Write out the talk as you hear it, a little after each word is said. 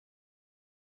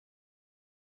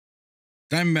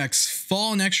Diamondbacks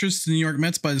fall in extras to the New York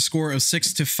Mets by the score of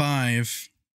 6-5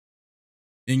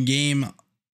 in game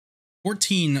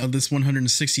 14 of this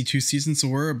 162 season. So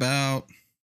we're about,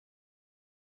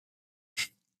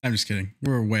 I'm just kidding.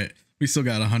 We still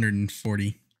got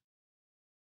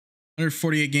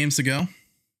 148 games to go.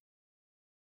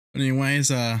 But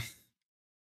anyways,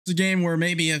 it's a game where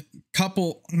maybe a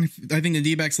couple, I think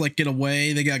the Dbacks get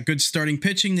away. They got good starting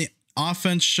pitching. The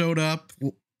offense showed up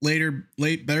better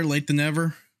late than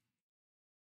never.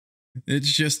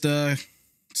 It's just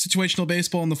situational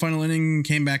baseball in the final inning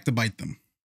came back to bite them,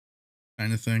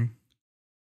 kind of thing.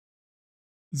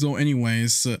 So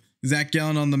anyways, Zac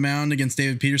Gallen on the mound against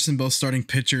David Peterson. Both starting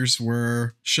pitchers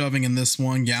were shoving in this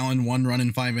one. Gallen 1 run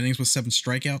in 5 innings with 7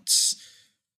 strikeouts.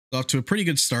 Off to a pretty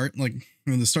good start.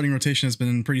 The starting rotation has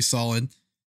been pretty solid.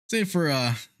 Save for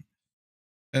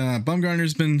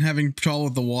Bumgarner's been having trouble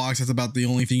with the walks. That's about the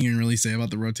only thing you can really say about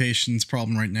the rotations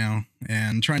problem right now.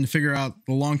 And trying to figure out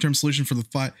the long-term solution for the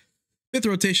fifth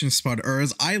rotation spot, or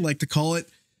as I like to call it,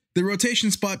 the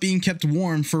rotation spot being kept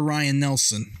warm for Ryan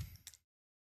Nelson.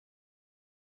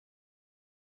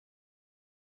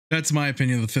 That's my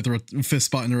opinion of the fifth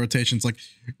spot in the rotations.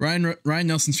 Ryan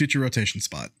Nelson's future rotation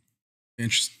spot.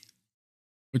 Interesting.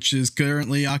 Which is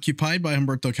currently occupied by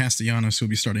Humberto Castellanos, who will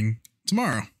be starting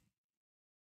tomorrow.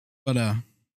 But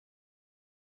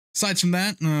aside from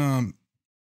that,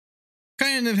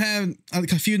 kind of had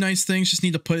a few nice things. Just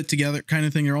need to put it together, kind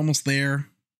of thing. You're almost there.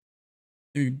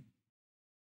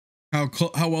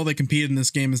 How well they competed in this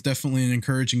game is definitely an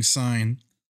encouraging sign.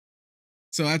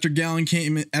 So after the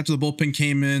bullpen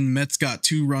came in, Mets got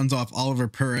 2 runs off Oliver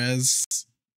Perez,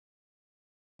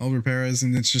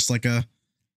 and it's just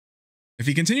if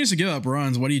he continues to give up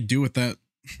runs, what do you do with that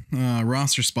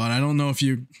roster spot? I don't know if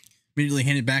you immediately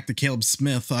hand it back to Caleb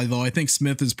Smith, although I think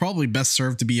Smith is probably best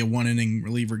served to be a 1-inning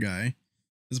reliever guy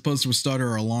as opposed to a starter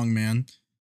or a long man.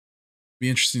 Be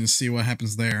interesting to see what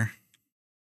happens there.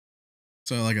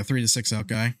 So a 3 to 6 out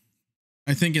guy.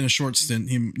 I think in a short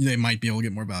stint, they might be able to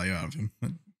get more value out of him.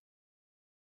 But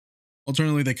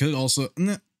alternatively, they could also...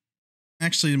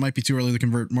 Actually, it might be too early to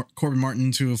convert Corbin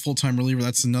Martin to a full-time reliever.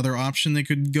 That's another option they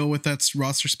could go with that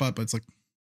roster spot, but it's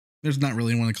there's not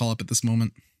really one to call up at this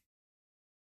moment.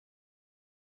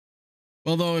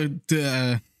 Although,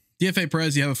 DFA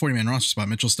Perez, you have a 40-man roster spot.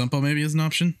 Mitchell Stumpo maybe is an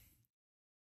option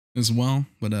as well,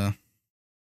 but I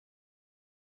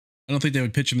don't think they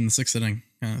would pitch him in the 6th inning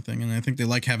kind of thing, and I think they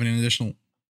like having an additional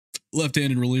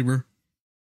left-handed reliever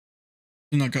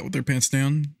to not cut with their pants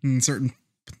down in certain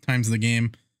times of the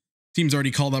game. Team's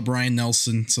already called up Ryan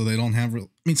Nelson, so they don't have... not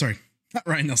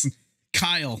Ryan Nelson.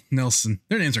 Kyle Nelson.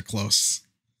 Their names are close.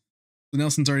 So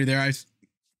Nelson's already there. I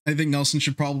think Nelson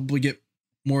should probably get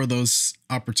more of those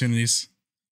opportunities.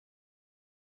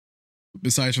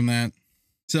 Besides from that.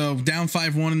 So, down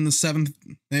 5-1 in the 7th.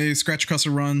 They scratch across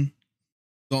a run.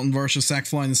 Daulton Varsho sac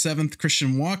fly in the 7th.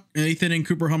 Christian Walker, 8th inning,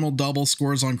 Cooper Hummel double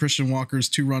scores on Christian Walker's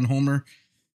 2-run homer.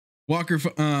 Walker,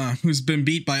 who's been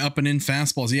beat by up and in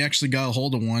fastballs, he actually got a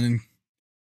hold of one and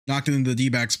knocked it into the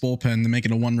Dbacks bullpen to make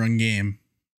it a 1-run game.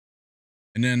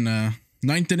 And then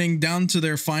 9th inning, down to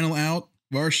their final out.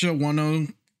 Varsho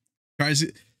 1-0.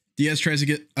 Diaz tries to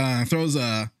get throws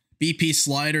a BP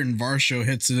slider and Varsho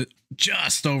hits it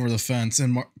just over the fence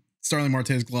and Starling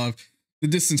Marte's glove. The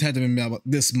distance had to have been about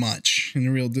this much in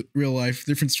the real life.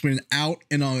 Difference between an out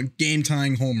and a game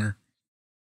tying homer.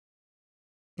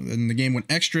 Then the game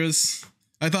went extras.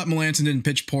 I thought Melanson didn't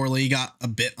pitch poorly. He got a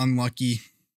bit unlucky,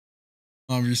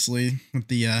 obviously, with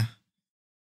the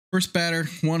first batter,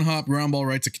 1-hop ground ball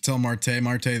right to Ketel Marte.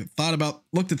 Marte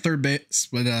looked at third base,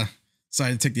 but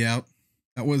decided to take the out.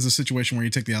 That was a situation where you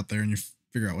take the out there and you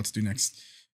figure out what to do next.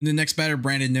 And the next batter,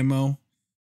 Brandon Nimmo.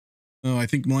 Oh, I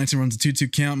think Melanson runs a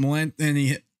 2-2 count. And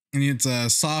he hits a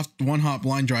soft 1-hop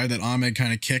line drive that Ahmed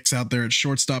kind of kicks out there at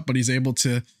shortstop, but he's able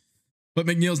to. But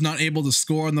McNeil's not able to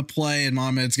score on the play, and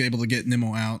Ahmed's able to get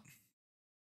Nimmo out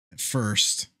at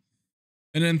first.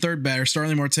 And then third batter,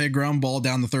 Starling Marte, ground ball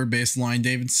down the third base line.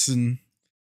 Davidson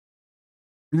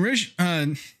was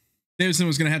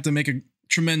going to have to make a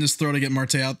tremendous throw to get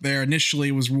Marte out there. Initially,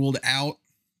 it was ruled out,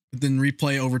 but then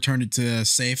replay overturned it to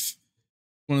safe.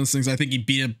 One of those things, I think he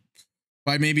beat it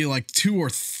by maybe 2 or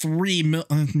 3,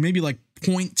 maybe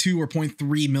 0.2 or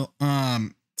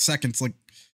 0.3 seconds,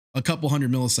 a couple hundred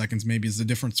milliseconds maybe is the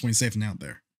difference between safe and out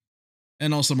there.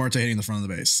 And also Marte hitting the front of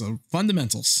the base. So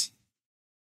fundamentals,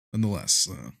 nonetheless.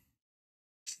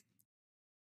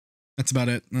 That's about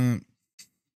it.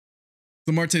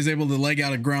 So Marte's able to leg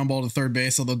out a ground ball to third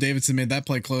base, although Davidson made that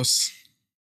play close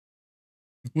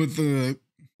with a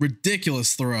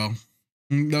ridiculous throw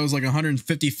That was like a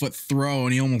 150-foot throw,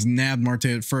 and he almost nabbed Marte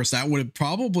at first. That would have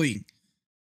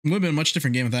been a much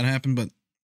different game if that happened, but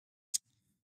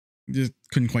just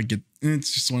couldn't quite get.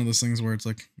 It's just one of those things where it's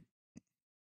like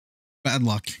bad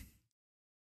luck.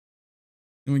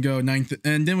 Then we go ninth,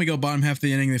 and then we go bottom half of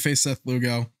the inning. They face Seth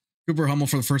Lugo. Cooper Hummel,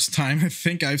 for the first time I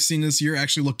think I've seen this year,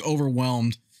 actually looked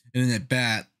overwhelmed in an at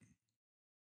bat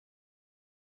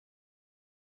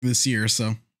this year,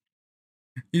 so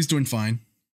he's doing fine.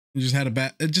 He just had a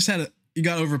bat. He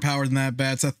got overpowered in that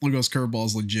bat. Seth Lugo's curveball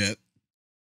is legit.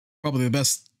 Probably the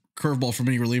best curveball from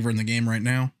any reliever in the game right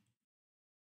now.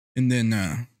 And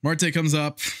then Marte comes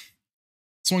up,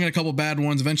 swung at a couple bad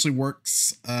ones, eventually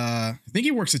works. I think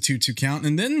he works a 2-2 count.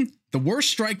 And then the worst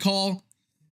strike call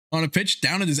on a pitch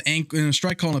down at his ankle, and a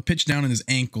strike call on a pitch down at his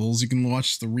ankles. You can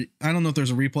watch I don't know if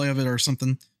there's a replay of it or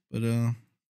something, but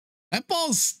that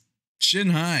ball's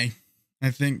shin high,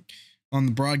 I think, on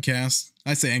the broadcast.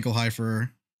 I say ankle high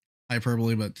for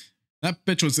hyperbole, but that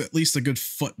pitch was at least a good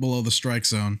foot below the strike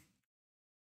zone.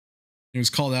 He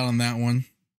was called out on that one.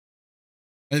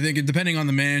 I think depending on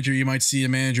the manager, you might see a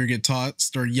manager get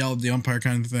tossed or yell at the umpire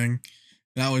kind of thing.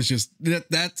 That was just,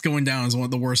 that's going down as one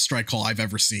of the worst strike call I've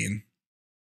ever seen.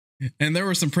 And there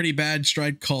were some pretty bad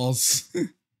strike calls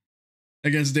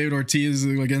against David Ortiz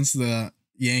against the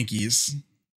Yankees,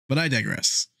 but I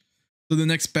digress. So the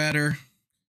next batter,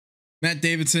 Matt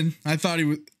Davidson. I thought he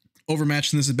was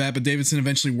overmatched in this at bat, but Davidson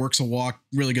eventually works a walk.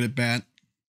 Really good at bat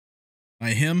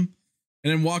by him.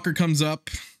 And then Walker comes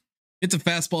up, hits a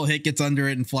fastball hit, gets under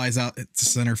it, and flies out to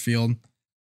center field.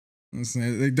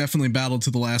 They definitely battled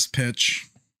to the last pitch,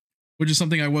 which is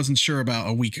something I wasn't sure about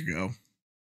a week ago.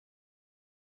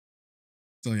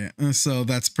 So yeah, so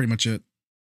that's pretty much it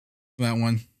for that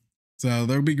one. So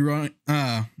there'll be growing.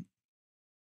 Dbacks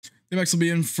will be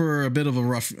in for a bit of a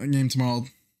rough game tomorrow.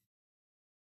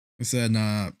 I said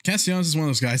Castellanos is one of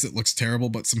those guys that looks terrible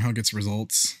but somehow gets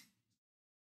results,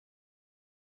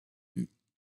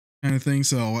 kind of thing.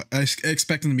 So I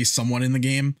expect him to be somewhat in the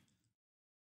game,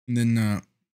 and then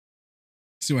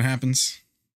see what happens.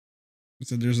 I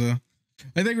said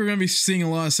I think we're going to be seeing a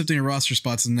lot of sifting of roster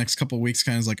spots in the next couple of weeks.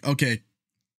 Kind of like, okay,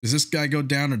 does this guy go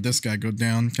down or this guy go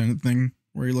down, kind of thing.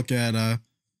 Where you look at how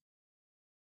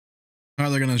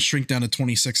they're going to shrink down to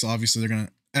 26. Obviously, they're going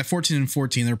to at 14 and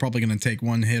 14. They're probably going to take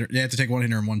one hitter. They have to take one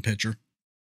hitter and one pitcher.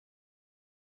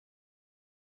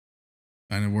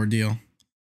 Kind of ordeal.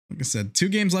 Like I said, 2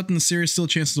 games left in the series, still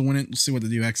chances to win it. We'll see what the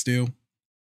Dbacks do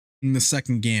in the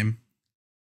second game.